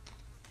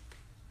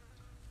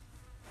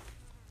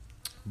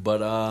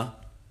 But,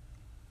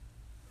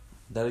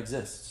 that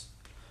exists.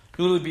 You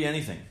can literally be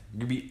anything. You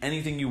can be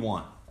anything you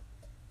want.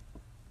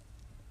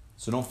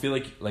 So don't feel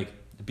like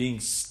being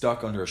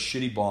stuck under a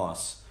shitty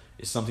boss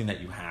is something that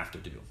you have to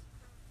do.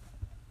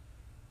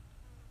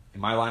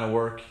 In my line of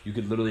work, you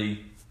could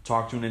literally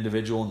talk to an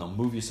individual and they'll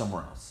move you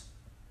somewhere else.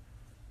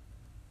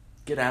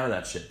 Get out of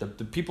that shit.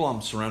 The people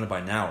I'm surrounded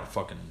by now are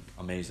fucking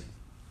amazing.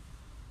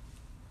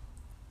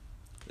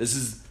 This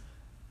is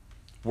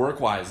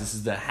Work-wise, this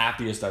is the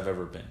happiest I've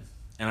ever been.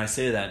 And I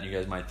say that, and you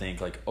guys might think,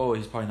 like, oh,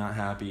 he's probably not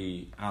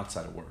happy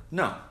outside of work.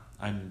 No,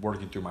 I'm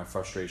working through my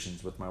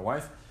frustrations with my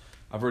wife.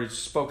 I've already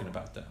spoken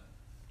about that.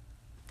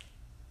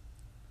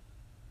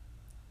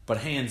 But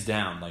hands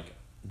down, like,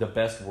 the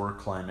best work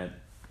climate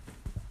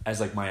as,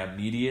 like, my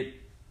immediate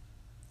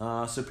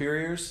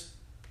superiors,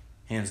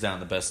 hands down,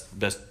 the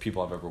best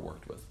people I've ever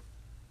worked with.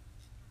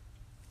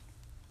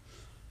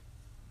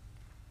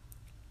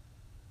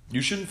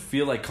 You shouldn't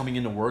feel like coming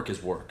into work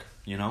is work,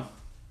 you know?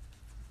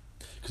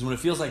 Because when it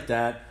feels like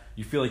that,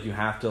 you feel like you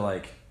have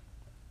to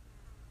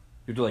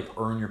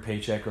earn your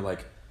paycheck, or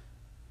like,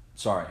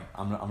 sorry,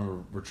 I'm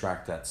gonna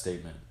retract that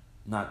statement.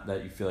 Not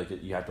that you feel like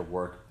you have to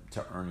work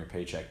to earn your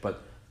paycheck,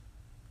 but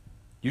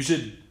you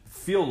should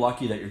feel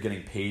lucky that you're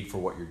getting paid for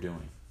what you're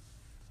doing.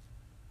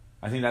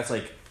 I think that's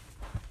like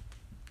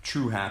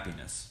true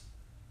happiness.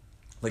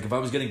 Like if I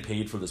was getting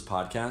paid for this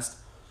podcast,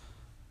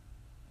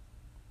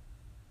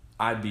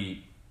 I'd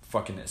be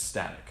fucking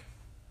ecstatic.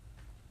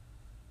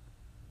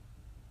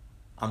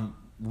 I'm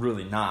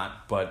really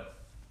not, but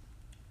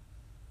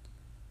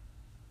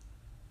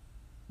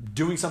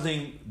doing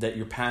something that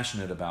you're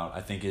passionate about,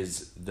 I think,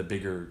 is the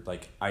bigger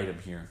like item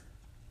here.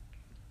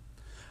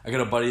 I got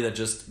a buddy that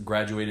just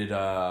graduated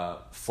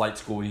flight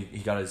school. He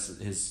got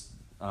his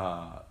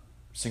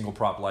single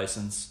prop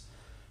license.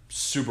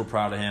 Super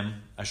proud of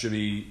him. I should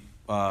be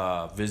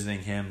visiting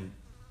him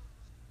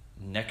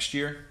next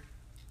year.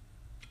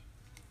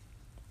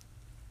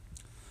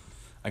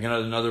 I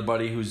got another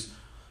buddy who's,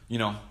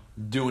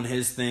 doing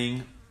his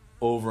thing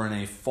over in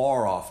a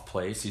far off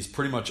place. He's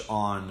pretty much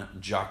on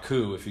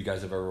Jakku, if you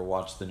guys have ever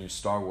watched the new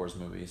Star Wars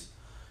movies.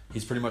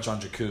 He's pretty much on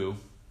Jakku.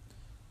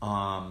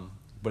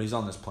 But he's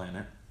on this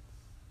planet.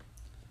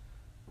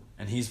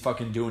 And he's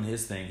fucking doing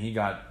his thing. He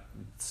got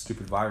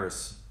stupid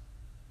virus.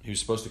 He was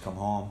supposed to come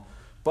home.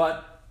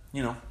 But,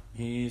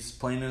 he's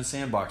playing in a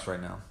sandbox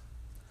right now.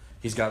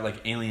 He's got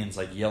like aliens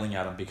like yelling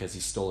at him because he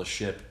stole a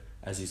ship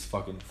as he's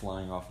fucking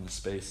flying off into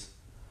space.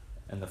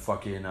 And the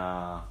fucking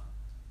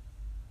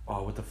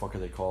what the fuck are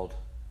they called?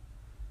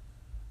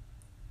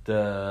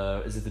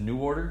 Is it the New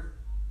Order?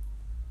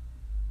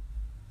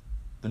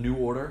 The New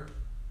Order?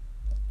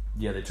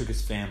 Yeah, they took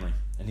his family,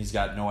 and he's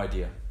got no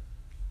idea.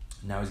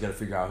 Now he's got to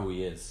figure out who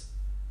he is.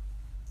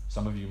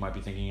 Some of you might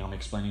be thinking I'm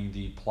explaining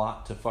the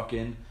plot to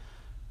fucking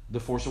The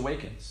Force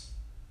Awakens.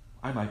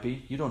 I might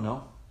be. You don't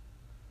know.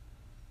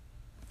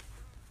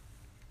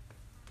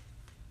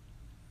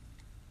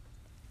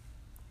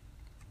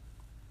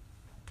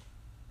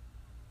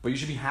 But you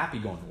should be happy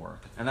going to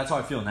work. And that's how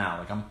I feel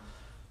now. Like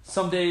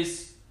some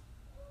days,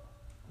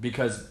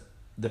 because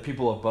the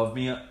people above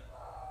me,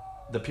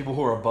 the people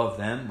who are above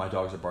them, my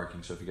dogs are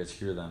barking, so if you guys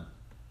hear them,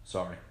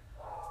 sorry.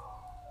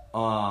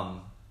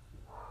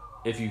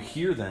 If you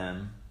hear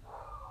them,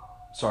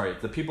 sorry,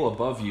 if the people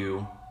above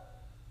you,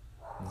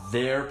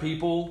 their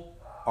people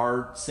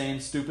are saying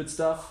stupid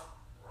stuff,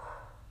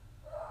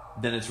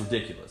 then it's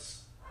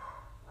ridiculous.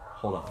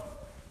 Hold on.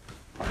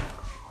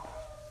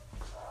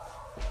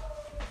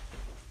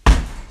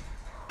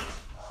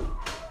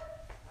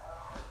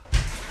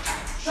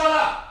 Shut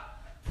up!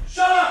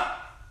 Shut up!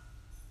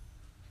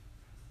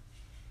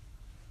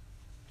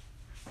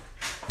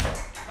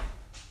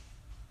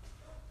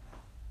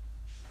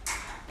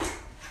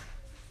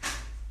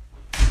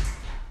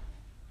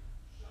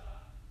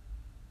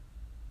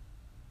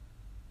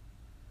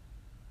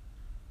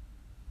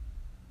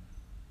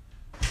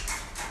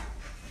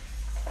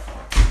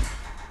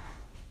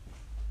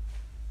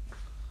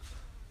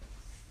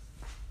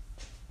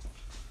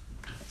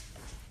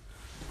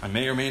 I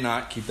may or may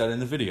not keep that in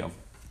the video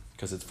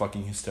because it's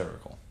fucking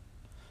hysterical.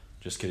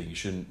 Just kidding. You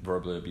shouldn't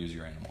verbally abuse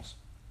your animals.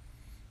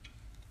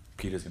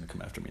 PETA's going to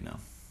come after me now.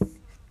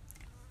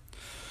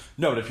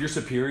 No, but if your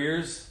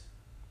superiors,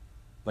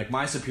 like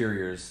my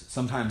superiors,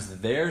 sometimes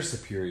their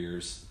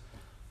superiors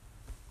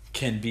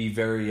can be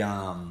very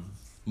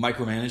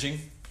micromanaging.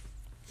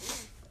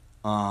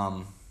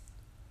 And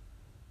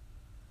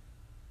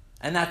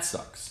that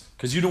sucks.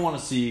 Because you don't want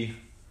to see...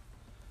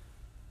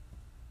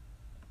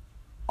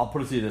 I'll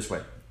put it to you this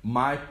way.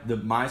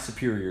 My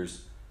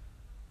superiors,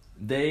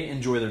 they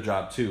enjoy their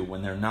job too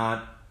when they're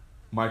not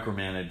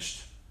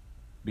micromanaged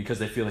because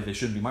they feel like they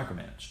shouldn't be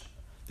micromanaged.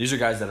 These are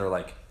guys that are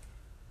like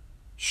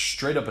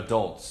straight up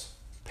adults,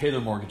 pay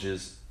their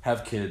mortgages,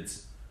 have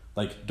kids,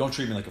 like don't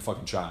treat me like a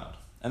fucking child.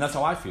 And that's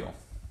how I feel.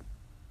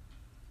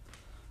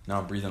 Now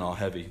I'm breathing all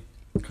heavy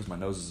because my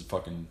nose is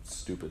fucking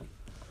stupid.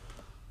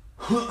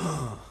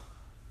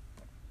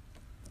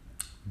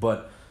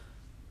 But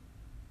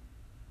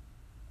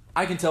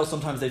I can tell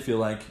sometimes they feel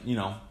like,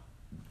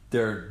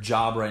 their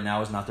job right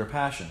now is not their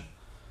passion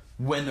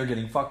when they're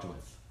getting fucked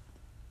with.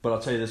 But I'll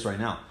tell you this right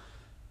now.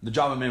 The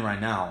job I'm in right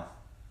now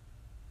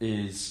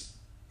is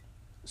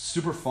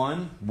super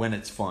fun when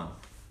it's fun.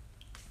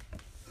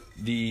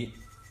 The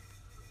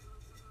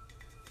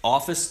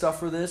office stuff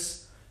for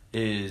this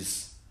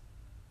is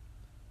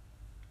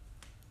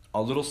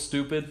a little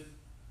stupid,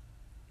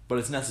 but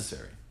it's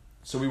necessary.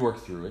 So we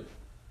work through it.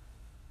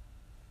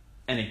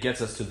 And it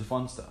gets us to the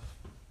fun stuff.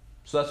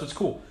 So that's what's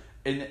cool.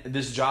 And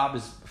this job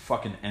is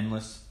fucking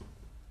endless.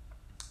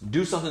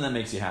 Do something that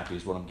makes you happy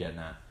is what I'm getting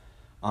at.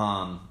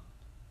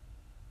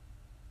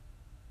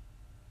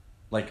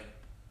 Like,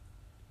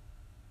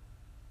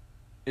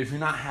 if you're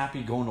not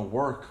happy going to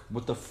work,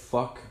 what the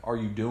fuck are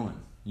you doing?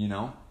 You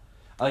know?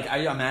 Like,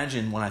 I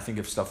imagine when I think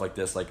of stuff like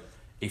this, like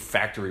a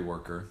factory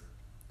worker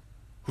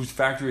whose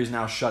factory is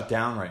now shut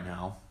down right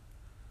now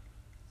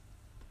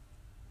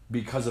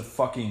because of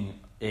fucking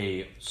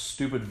a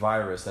stupid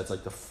virus that's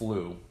like the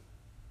flu,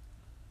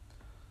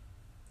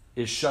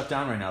 is shut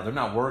down right now. They're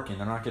not working.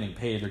 They're not getting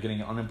paid. They're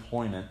getting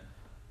unemployment.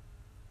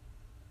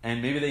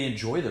 And maybe they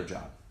enjoy their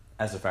job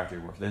as a factory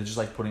worker. They're just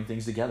like putting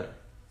things together.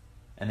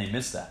 And they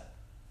miss that.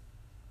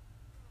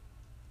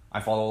 I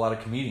follow a lot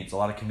of comedians. A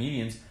lot of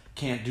comedians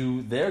can't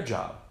do their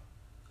job.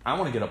 I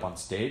want to get up on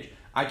stage.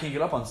 I can't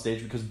get up on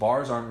stage because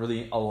bars aren't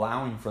really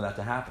allowing for that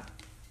to happen.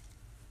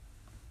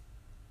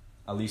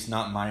 At least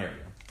not in my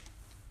area.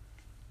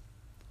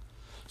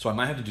 So I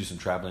might have to do some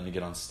traveling to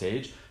get on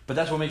stage. But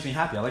that's what makes me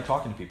happy. I like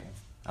talking to people.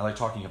 I like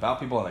talking about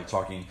people. I like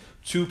talking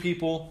to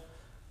people.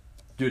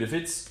 Dude, if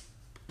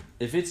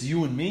it's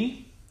you and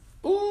me,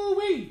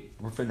 ooh-wee,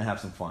 we're finna have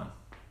some fun.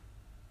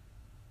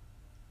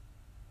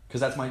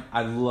 Because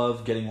I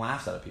love getting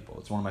laughs out of people.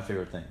 It's one of my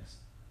favorite things.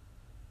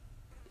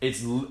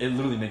 It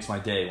literally makes my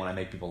day when I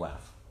make people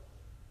laugh.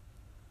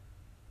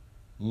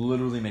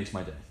 Literally makes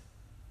my day.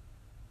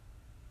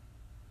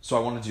 So I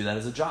want to do that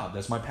as a job.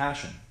 That's my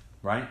passion,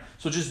 right?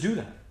 So just do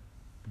that.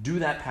 Do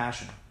that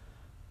passion.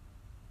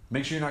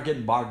 Make sure you're not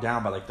getting bogged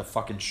down by like the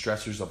fucking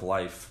stressors of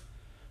life.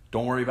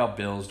 Don't worry about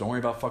bills. Don't worry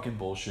about fucking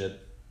bullshit.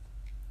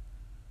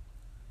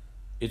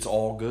 It's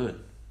all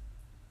good.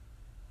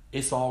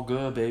 It's all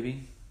good,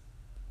 baby.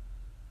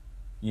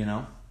 You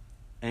know?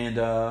 And,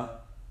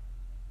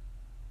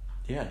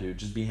 yeah, dude,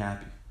 just be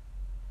happy.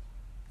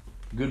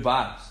 Good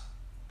vibes.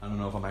 I don't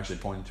know if I'm actually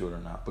pointing to it or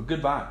not, but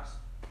good vibes.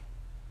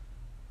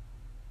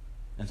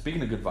 And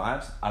speaking of good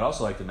vibes, I'd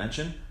also like to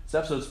mention this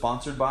episode is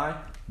sponsored by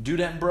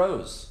Dudette and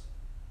Bros.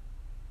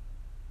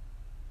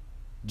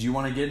 Do you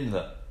want to get into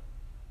the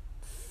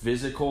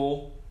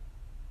physical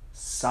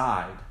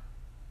side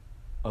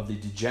of the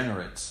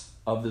degenerates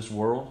of this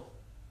world?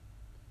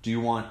 Do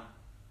you want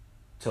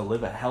to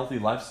live a healthy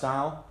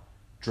lifestyle,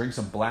 drink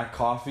some black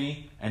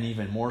coffee, and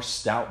even more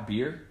stout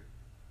beer?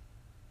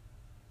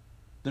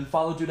 Then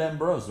follow Dudette and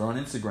Bros. They're on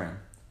Instagram.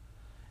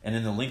 And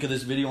in the link of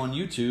this video on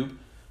YouTube,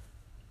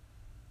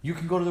 you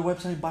can go to their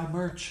website and buy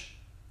merch.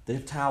 They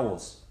have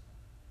towels,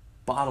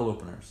 bottle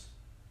openers,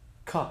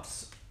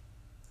 cups.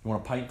 You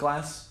want a pint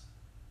glass?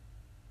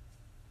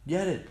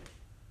 Get it.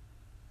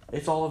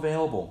 It's all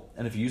available.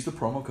 And if you use the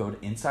promo code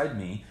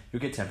INSIDEME,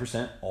 you'll get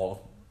 10% off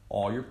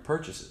all your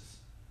purchases.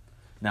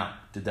 Now,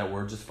 did that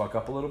word just fuck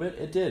up a little bit?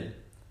 It did.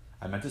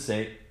 I meant to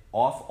say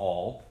off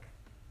all,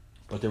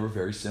 but they were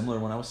very similar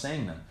when I was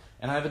saying them.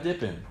 And I have a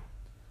dip in.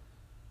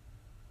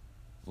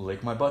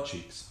 Lick my butt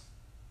cheeks.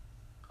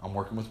 I'm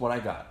working with what I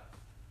got.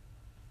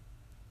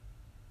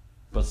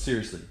 But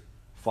seriously,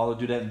 follow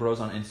Dudette and Bros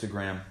on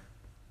Instagram.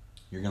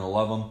 You're going to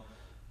love them.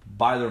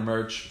 Buy their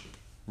merch.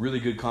 Really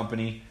good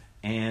company.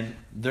 And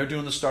they're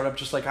doing the startup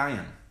just like I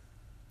am.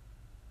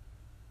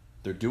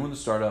 They're doing the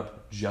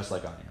startup just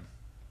like I am.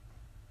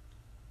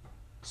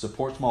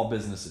 Support small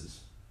businesses.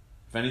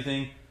 If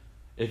anything,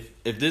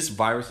 if this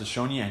virus has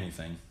shown you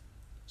anything,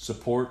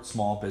 support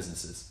small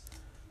businesses.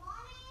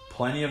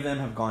 Plenty of them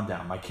have gone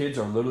down. My kids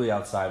are literally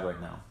outside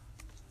right now.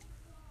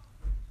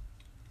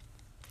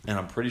 And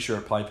I'm pretty sure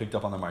it probably picked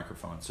up on the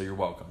microphone, so you're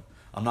welcome.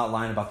 I'm not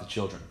lying about the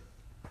children.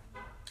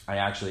 I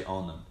actually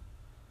own them.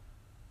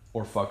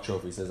 Or fuck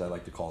trophies, as I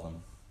like to call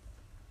them.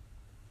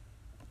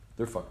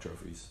 They're fuck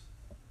trophies.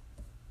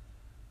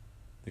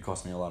 They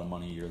cost me a lot of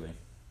money yearly.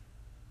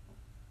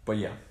 But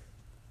yeah.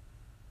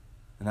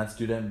 And that's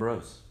Dudette and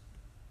Bros.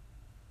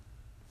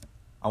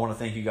 I want to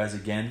thank you guys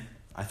again.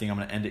 I think I'm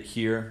going to end it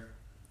here.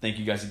 Thank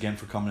you guys again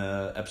for coming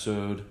to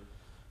episode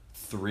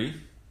 3,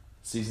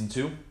 season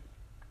 2.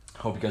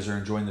 Hope you guys are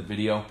enjoying the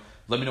video.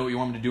 Let me know what you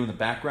want me to do in the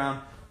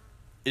background.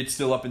 It's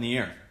still up in the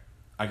air.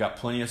 I got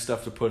plenty of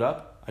stuff to put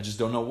up. I just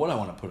don't know what I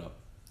want to put up,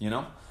 you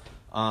know?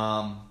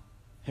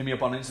 Hit me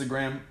up on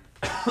Instagram,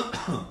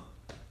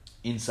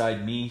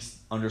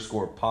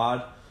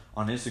 InsideMe_pod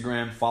on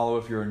Instagram. Follow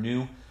if you're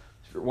new.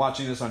 If you're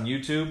watching this on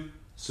YouTube,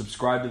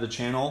 subscribe to the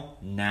channel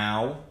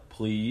now,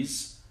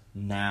 please.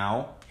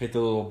 Now. Hit the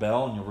little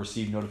bell and you'll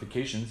receive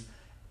notifications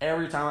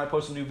every time I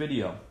post a new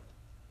video.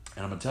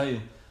 And I'm going to tell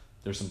you,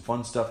 there's some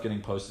fun stuff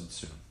getting posted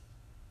soon.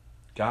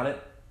 Got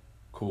it?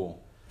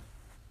 Cool.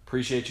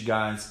 Appreciate you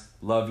guys.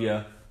 Love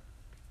ya.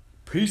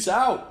 Peace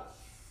out.